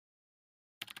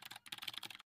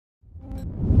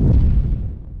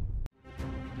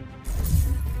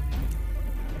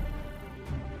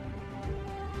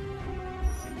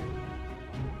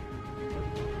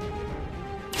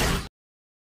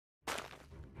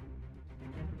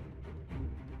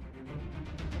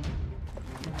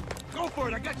for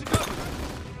it, I got you covered.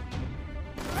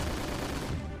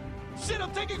 Shit,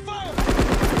 I'm taking fire!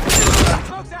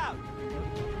 Smoke's out!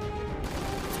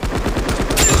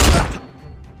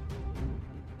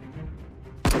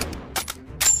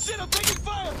 Shit, I'm taking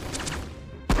fire!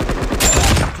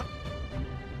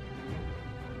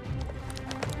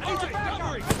 I need some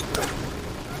recovery!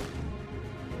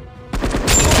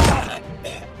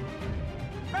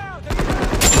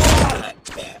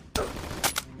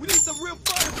 We need some real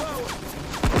firepower!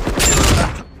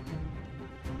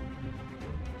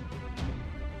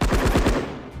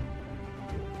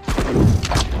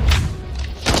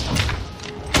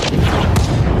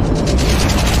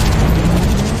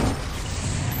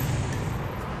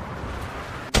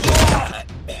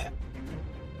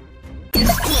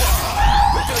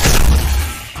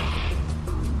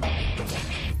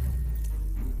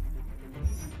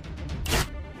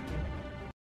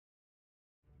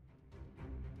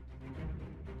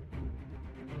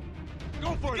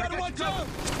 Go for it! You gotta watch out!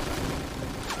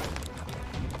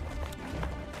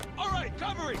 All right,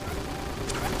 covering!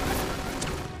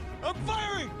 I'm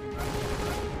firing!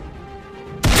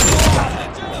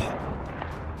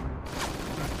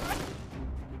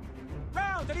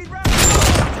 Rounds! I need rounds!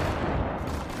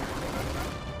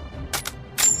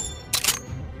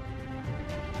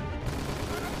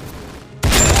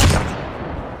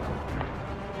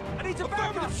 I need some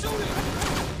backup! Shooting!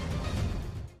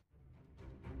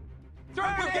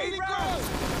 We're gaining ground!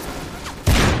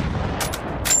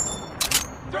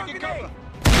 Taking cover!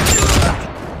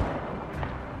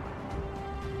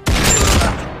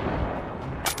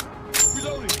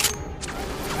 Reloading!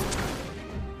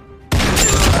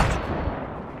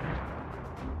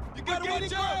 You gotta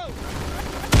watch out!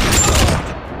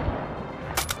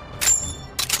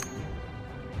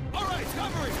 All right,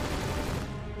 covering!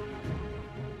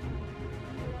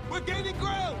 We're gaining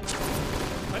ground!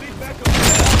 I need backup!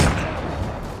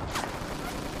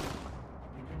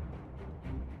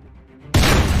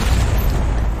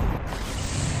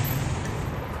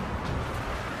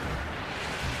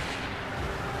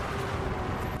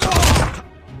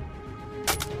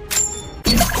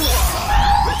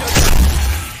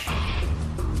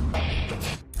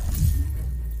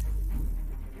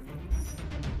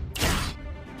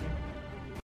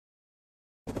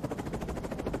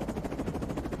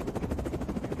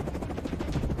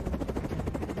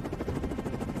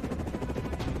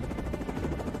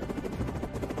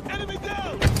 Enemy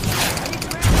down!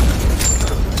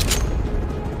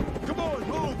 Come on,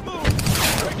 move, move!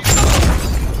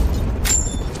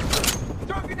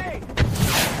 Throw grenade!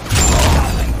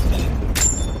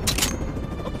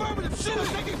 Affirmative, shit, I'm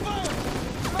taking fire!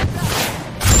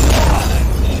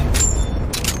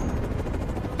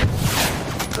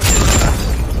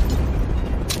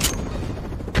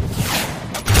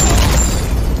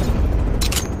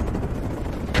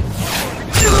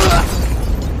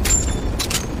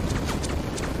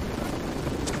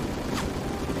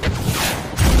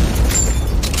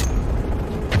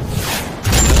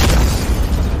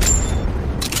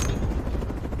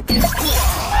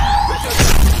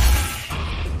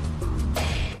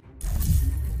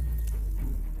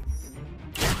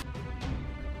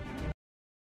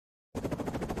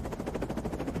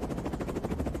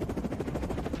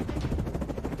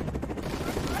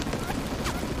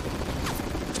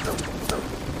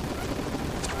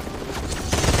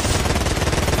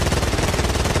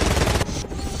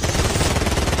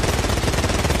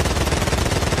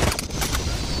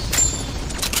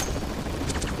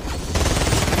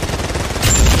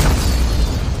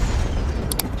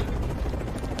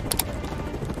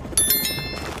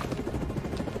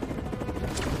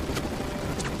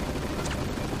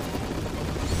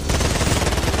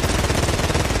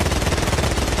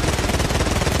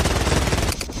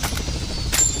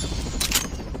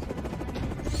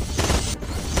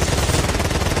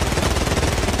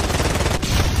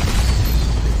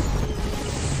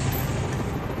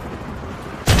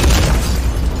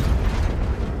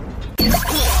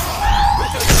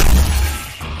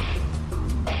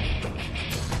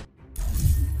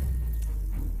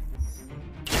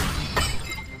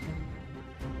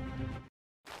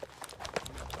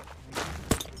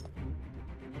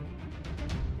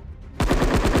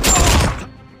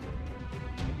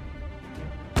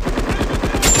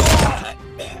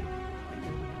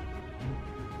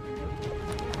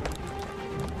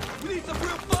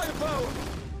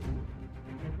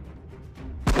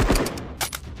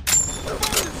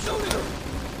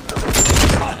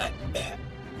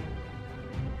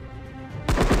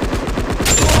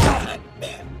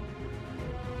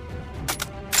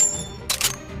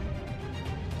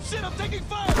 Shit, I'm taking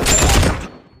fire!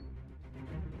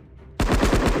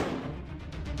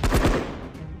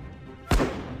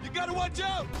 gotta watch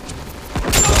out!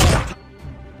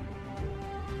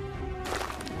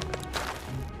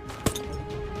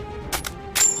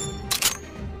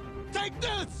 Take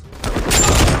this!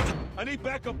 I need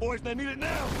backup, boys, and I need it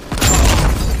now!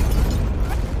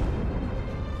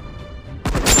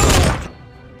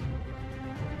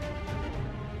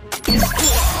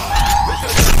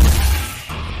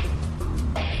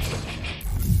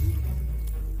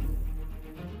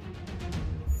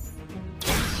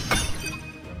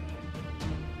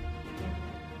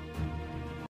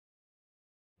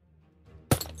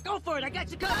 Go for it! I got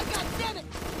you covered! I got damn it!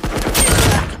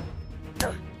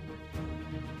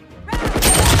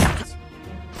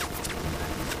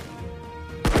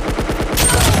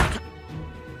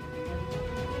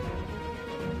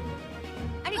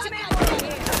 I need some ammo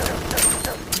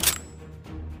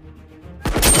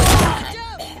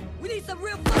here! We need some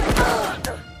real fire!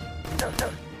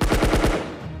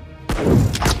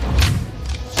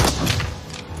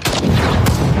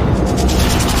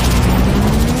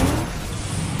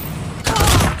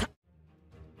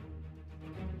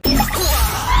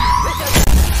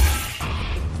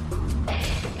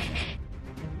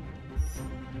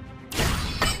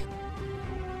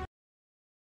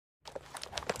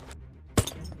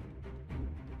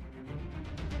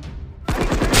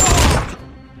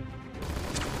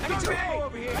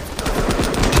 Over here!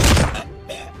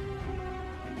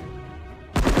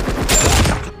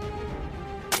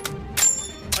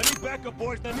 I need backup,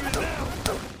 boys, and I need it now!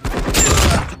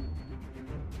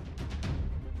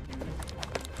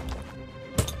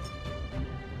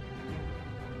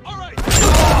 All right!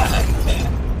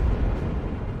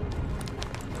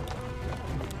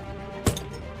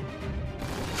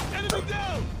 Enemy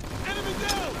down! Enemy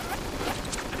down!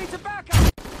 I need some backup!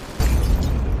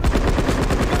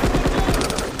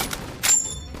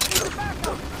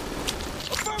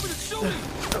 Affirmative shooting!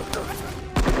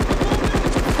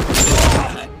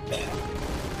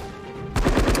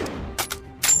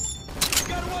 You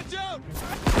gotta watch out!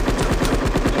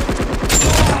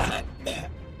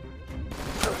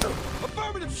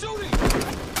 Affirmative shooting!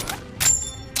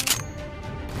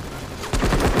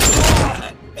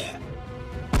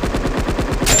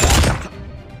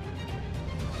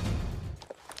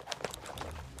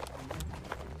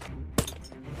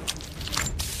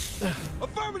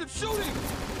 Affirmative shooting!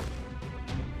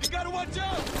 You gotta watch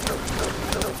out!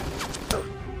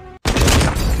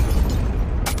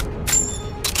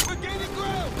 We're gaining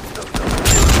ground!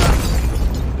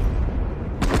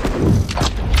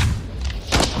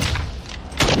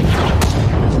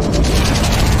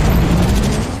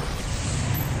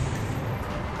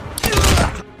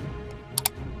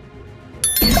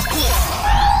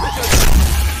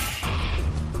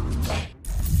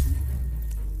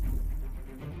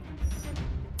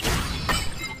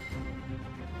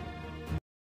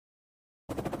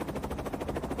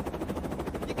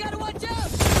 You gotta watch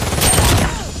out!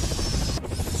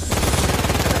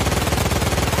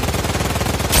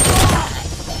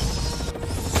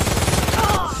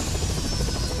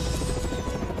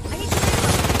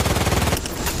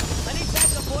 I need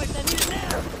backup, boys. I need it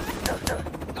now!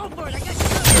 Go for it! I got you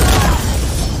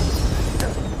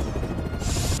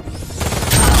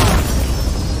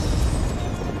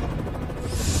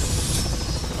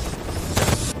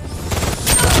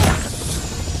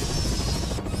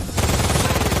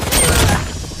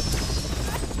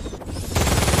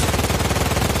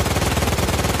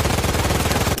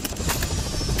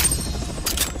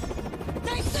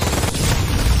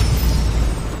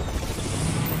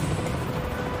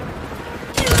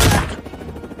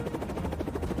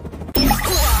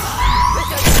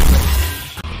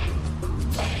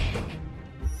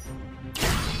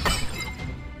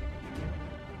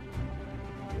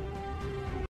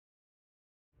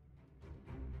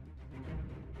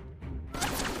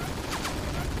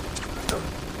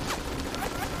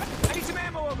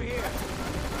over here!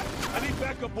 I need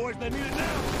backup, boys, and I need it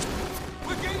now!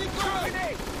 We're gaining ground!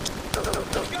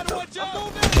 You gotta watch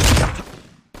out!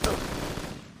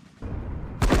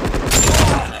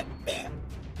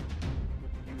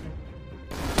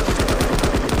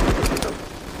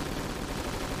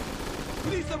 We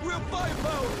need some real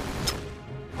firepower!